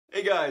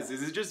Hey guys,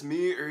 is it just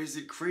me or is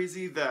it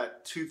crazy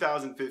that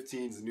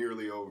 2015 is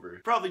nearly over?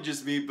 Probably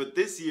just me, but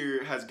this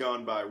year has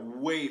gone by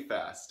way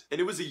fast.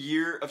 And it was a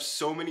year of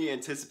so many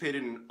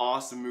anticipated and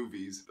awesome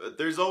movies. But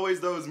there's always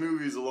those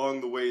movies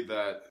along the way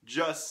that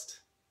just...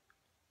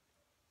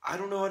 I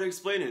don't know how to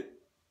explain it.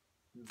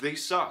 They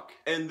suck,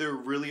 and they're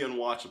really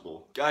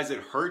unwatchable. Guys, it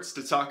hurts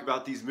to talk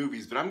about these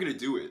movies, but I'm gonna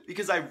do it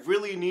because I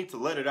really need to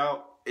let it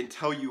out and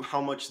tell you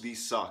how much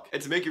these suck.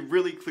 And to make it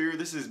really clear,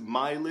 this is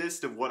my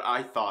list of what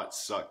I thought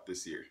sucked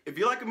this year. If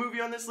you like a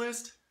movie on this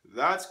list,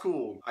 that's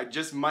cool. I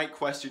just might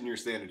question your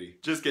sanity.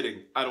 Just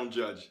kidding, I don't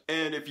judge.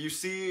 And if you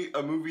see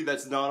a movie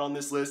that's not on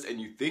this list and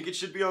you think it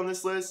should be on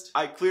this list,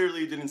 I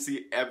clearly didn't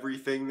see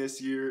everything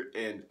this year,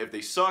 and if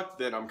they sucked,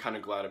 then I'm kind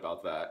of glad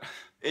about that.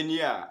 And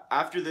yeah,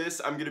 after this,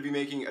 I'm gonna be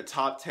making a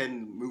top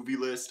 10 movie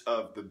list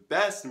of the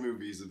best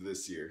movies of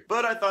this year.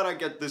 But I thought I'd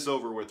get this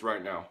over with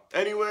right now.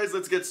 Anyways,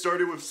 let's get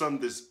started with some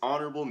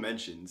dishonorable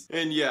mentions.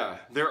 And yeah,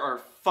 there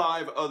are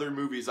 5 other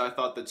movies I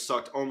thought that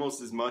sucked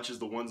almost as much as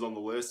the ones on the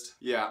list.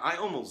 Yeah, I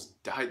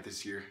almost died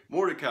this year.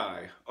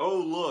 Mordecai. Oh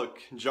look,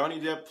 Johnny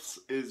Depp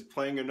is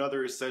playing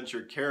another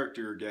eccentric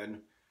character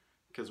again,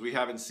 because we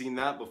haven't seen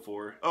that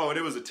before. Oh, and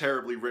it was a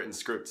terribly written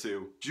script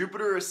too.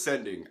 Jupiter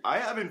Ascending. I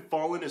haven't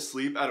fallen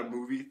asleep at a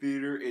movie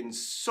theater in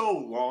so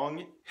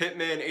long.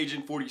 Hitman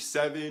Agent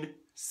 47.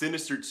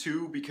 Sinister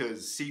 2,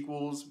 because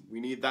sequels, we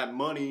need that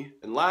money.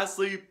 And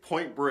lastly,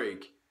 Point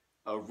Break.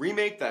 A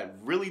remake that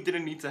really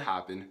didn't need to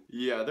happen.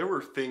 Yeah, there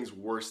were things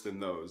worse than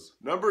those.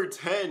 Number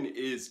 10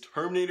 is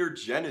Terminator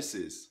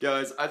Genisys.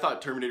 Guys, I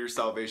thought Terminator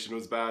Salvation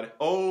was bad.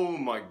 Oh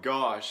my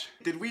gosh.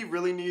 Did we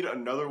really need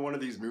another one of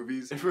these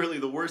movies? And really,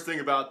 the worst thing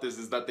about this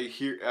is that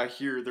I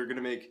hear they're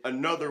gonna make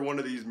another one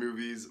of these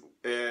movies,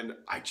 and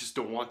I just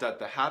don't want that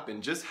to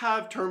happen. Just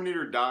have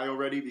Terminator die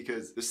already,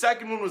 because the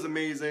second one was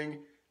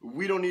amazing.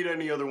 We don't need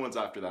any other ones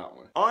after that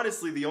one.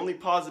 Honestly, the only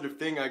positive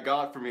thing I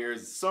got from here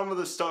is some of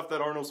the stuff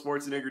that Arnold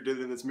Schwarzenegger did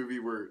in this movie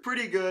were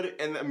pretty good,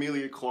 and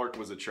Emilia Clarke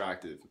was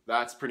attractive.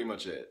 That's pretty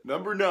much it.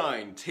 Number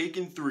 9,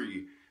 Taken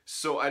 3.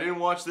 So I didn't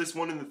watch this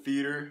one in the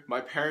theater.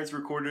 My parents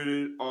recorded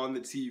it on the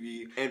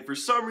TV, and for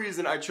some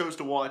reason I chose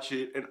to watch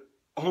it, and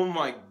oh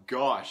my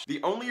gosh.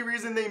 The only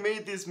reason they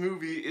made this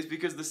movie is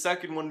because the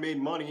second one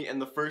made money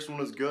and the first one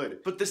was good.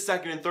 But the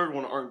second and third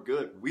one aren't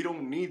good. We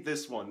don't need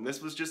this one.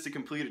 This was just to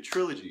complete a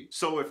trilogy.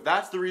 So if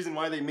that's the reason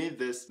why they made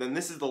this, then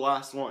this is the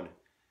last one.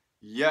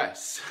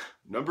 Yes.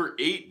 Number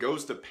 8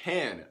 goes to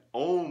Pan.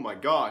 Oh my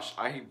gosh,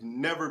 I've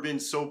never been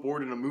so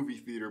bored in a movie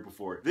theater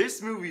before.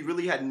 This movie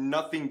really had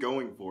nothing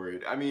going for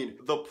it. I mean,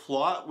 the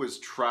plot was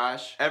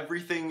trash.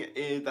 Everything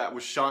that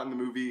was shot in the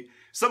movie,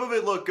 some of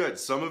it looked good,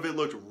 some of it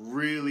looked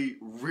really,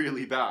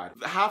 really bad.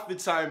 Half the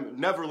time,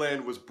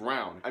 Neverland was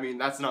brown. I mean,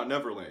 that's not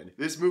Neverland.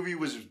 This movie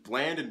was just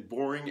bland and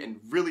boring and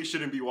really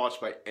shouldn't be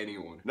watched by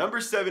anyone.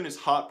 Number 7 is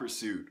Hot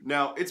Pursuit.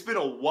 Now, it's been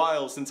a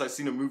while since I've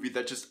seen a movie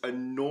that just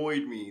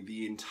annoyed me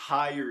the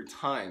entire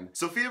time.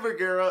 Sofia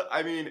Vergara,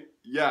 I mean,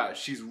 yeah,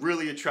 she's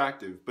really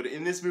attractive, but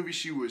in this movie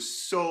she was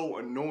so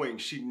annoying.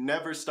 She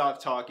never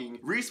stopped talking.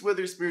 Reese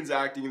Witherspoon's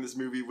acting in this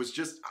movie was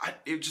just,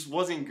 it just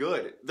wasn't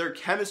good. Their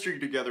chemistry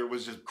together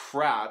was just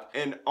crap,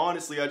 and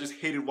honestly, I just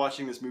hated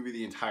watching this movie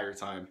the entire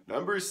time.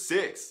 Number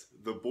 6.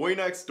 The Boy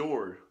Next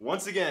Door.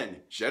 Once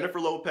again, Jennifer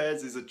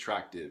Lopez is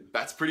attractive.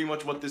 That's pretty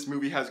much what this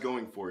movie has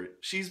going for it.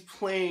 She's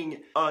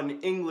playing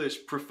an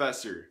English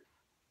professor.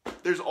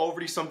 There's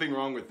already something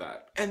wrong with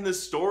that. And the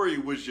story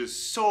was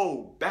just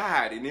so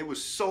bad, and it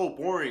was so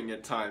boring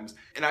at times,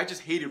 and I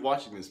just hated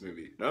watching this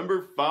movie.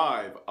 Number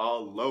 5,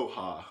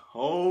 Aloha.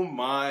 Oh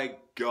my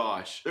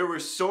gosh. There were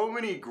so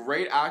many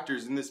great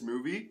actors in this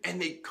movie,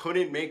 and they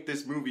couldn't make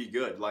this movie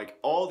good. Like,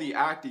 all the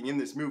acting in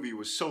this movie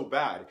was so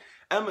bad.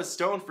 Emma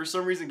Stone, for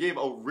some reason, gave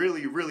a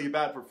really, really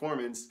bad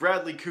performance.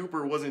 Bradley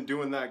Cooper wasn't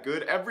doing that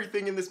good.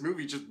 Everything in this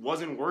movie just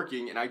wasn't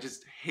working, and I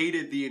just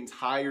hated the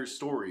entire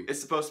story. It's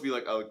supposed to be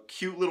like a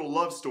cute little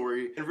love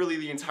story, and really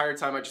the entire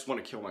time I just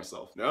want to kill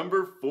myself.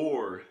 Number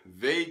 4,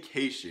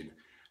 Vacation.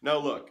 Now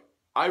look,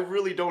 I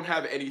really don't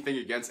have anything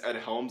against Ed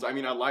Helms. I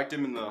mean, I liked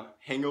him in the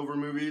Hangover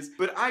movies,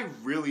 but I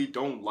really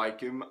don't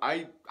like him.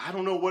 I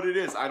don't know what it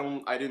is. I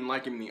didn't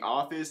like him in The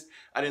Office.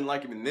 I didn't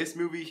like him in this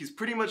movie. He's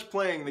pretty much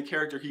playing the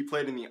character he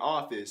played in The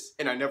Office,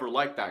 and I never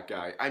liked that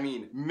guy. I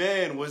mean,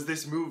 man, was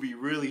this movie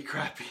really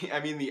crappy. I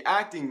mean, the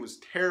acting was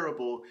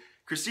terrible.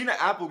 Christina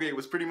Applegate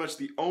was pretty much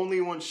the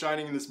only one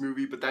shining in this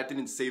movie, but that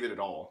didn't save it at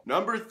all.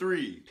 Number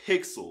 3,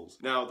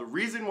 Pixels. Now, the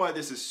reason why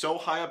this is so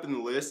high up in the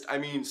list, I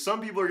mean, some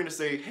people are gonna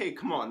say, hey,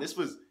 come on, this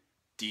was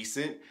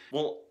decent.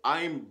 Well,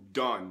 I'm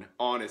done,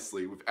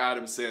 honestly, with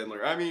Adam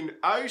Sandler. I mean,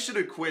 I should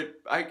have quit.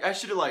 I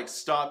should have, like,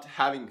 stopped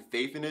having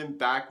faith in him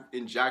back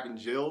in Jack and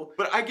Jill,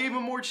 but I gave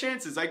him more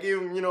chances. I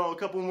gave him, you know, a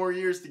couple more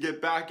years to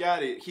get back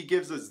at it. He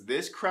gives us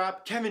this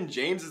crap. Kevin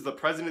James is the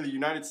president of the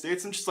United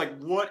States. I'm just like,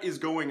 what is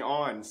going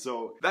on?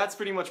 So that's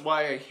pretty much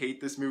why I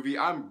hate this movie.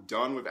 I'm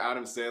done with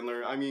Adam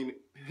Sandler. I mean,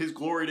 His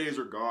glory days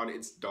are gone.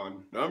 It's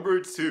done. Number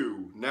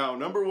 2. Now,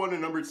 number 1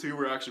 and number 2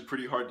 were actually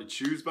pretty hard to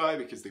choose by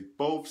because they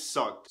both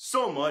sucked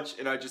so much,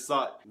 and I just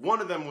thought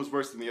one of them was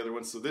worse than the other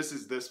one. So this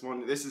is this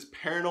one. This is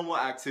Paranormal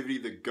Activity: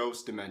 The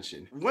Ghost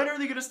Dimension. When are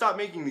they gonna stop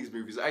making these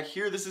movies? I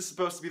hear this is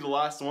supposed to be the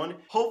last one.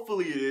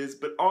 Hopefully it is,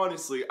 but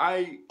honestly,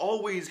 I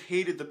always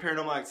hated the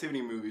Paranormal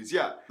Activity movies.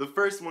 Yeah, the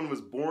first one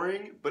was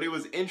boring, but it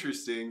was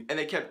interesting, and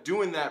they kept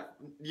doing that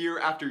year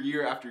after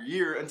year after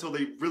year until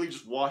they really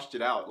just washed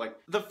it out. Like,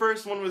 the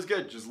first one was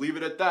good, just leave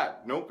it at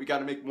that. Nope, we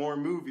gotta make more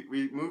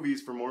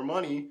movies for more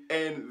money,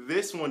 and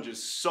this one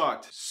just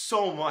sucked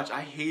so much.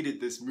 I hated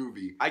this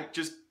movie. I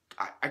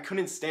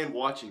couldn't stand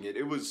watching it.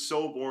 It was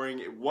so boring.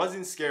 It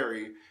wasn't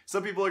scary.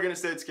 Some people are gonna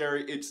say it's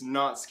scary. It's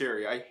not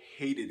scary. I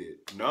hated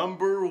it.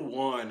 Number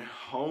 1.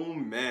 Oh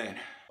man.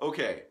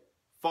 Okay,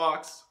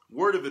 Fox,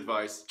 word of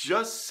advice,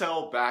 just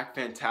sell back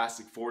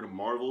Fantastic Four to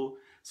Marvel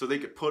so they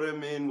could put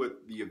him in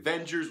with the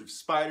Avengers, with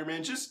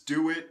Spider-Man. Just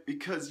do it,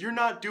 because you're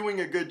not doing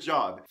a good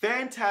job.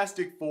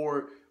 Fantastic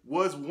Four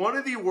was one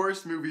of the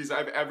worst movies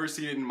I've ever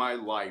seen in my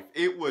life.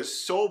 It was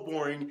so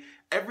boring.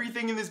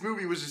 Everything in this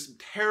movie was just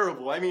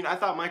terrible. I mean, I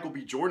thought Michael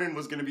B. Jordan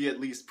was gonna be at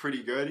least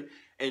pretty good,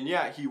 and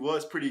yeah, he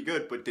was pretty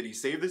good, but did he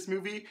save this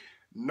movie?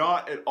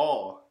 Not at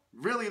all.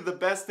 Really, the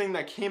best thing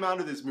that came out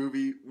of this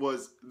movie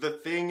was the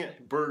Thing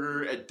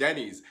burger at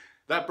Denny's.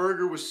 That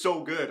burger was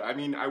so good. I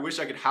mean, I wish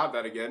I could have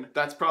that again.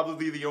 That's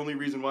probably the only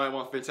reason why I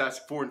want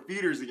Fantastic Four in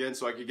theaters again,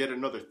 so I could get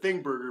another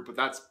Thing burger, but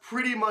that's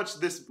pretty much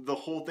the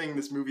whole thing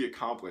this movie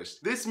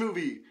accomplished. This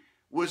movie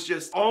was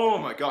just, oh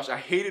my gosh, I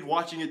hated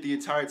watching it the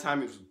entire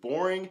time. It was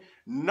boring.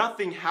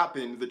 Nothing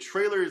happened. The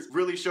trailers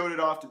really showed it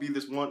off to be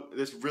this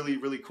really,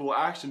 really cool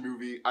action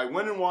movie. I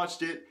went and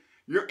watched it.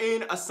 You're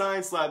in a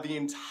science lab the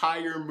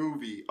entire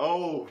movie.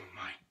 Oh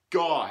my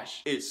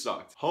gosh, it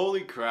sucked.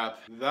 Holy crap,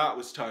 that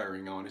was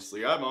tiring,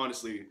 honestly. I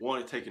honestly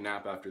want to take a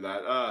nap after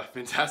that.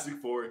 Fantastic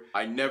Four,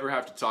 I never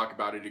have to talk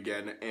about it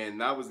again, and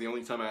that was the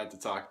only time I had to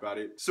talk about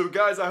it. So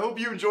guys, I hope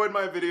you enjoyed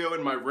my video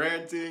and my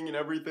ranting and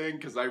everything,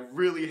 because I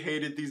really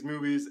hated these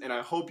movies, and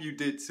I hope you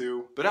did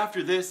too. But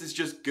after this, it's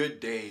just good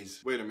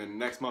days. Wait a minute,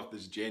 next month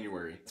is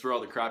January. That's where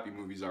all the crappy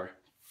movies are.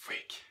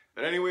 Freak.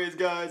 But anyways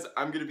guys,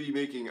 I'm gonna be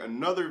making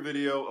another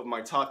video of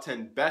my top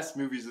 10 best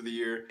movies of the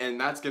year, and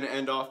that's gonna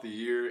end off the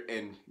year,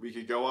 and we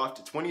could go off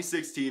to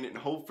 2016 and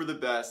hope for the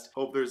best.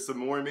 Hope there's some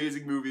more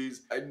amazing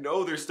movies. I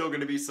know there's still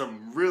gonna be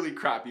some really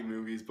crappy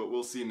movies, but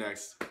we'll see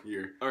next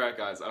year. Alright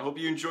guys, I hope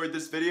you enjoyed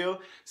this video.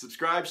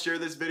 Subscribe, share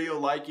this video,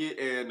 like it,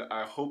 and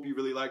I hope you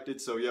really liked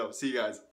it. So yo, see you guys.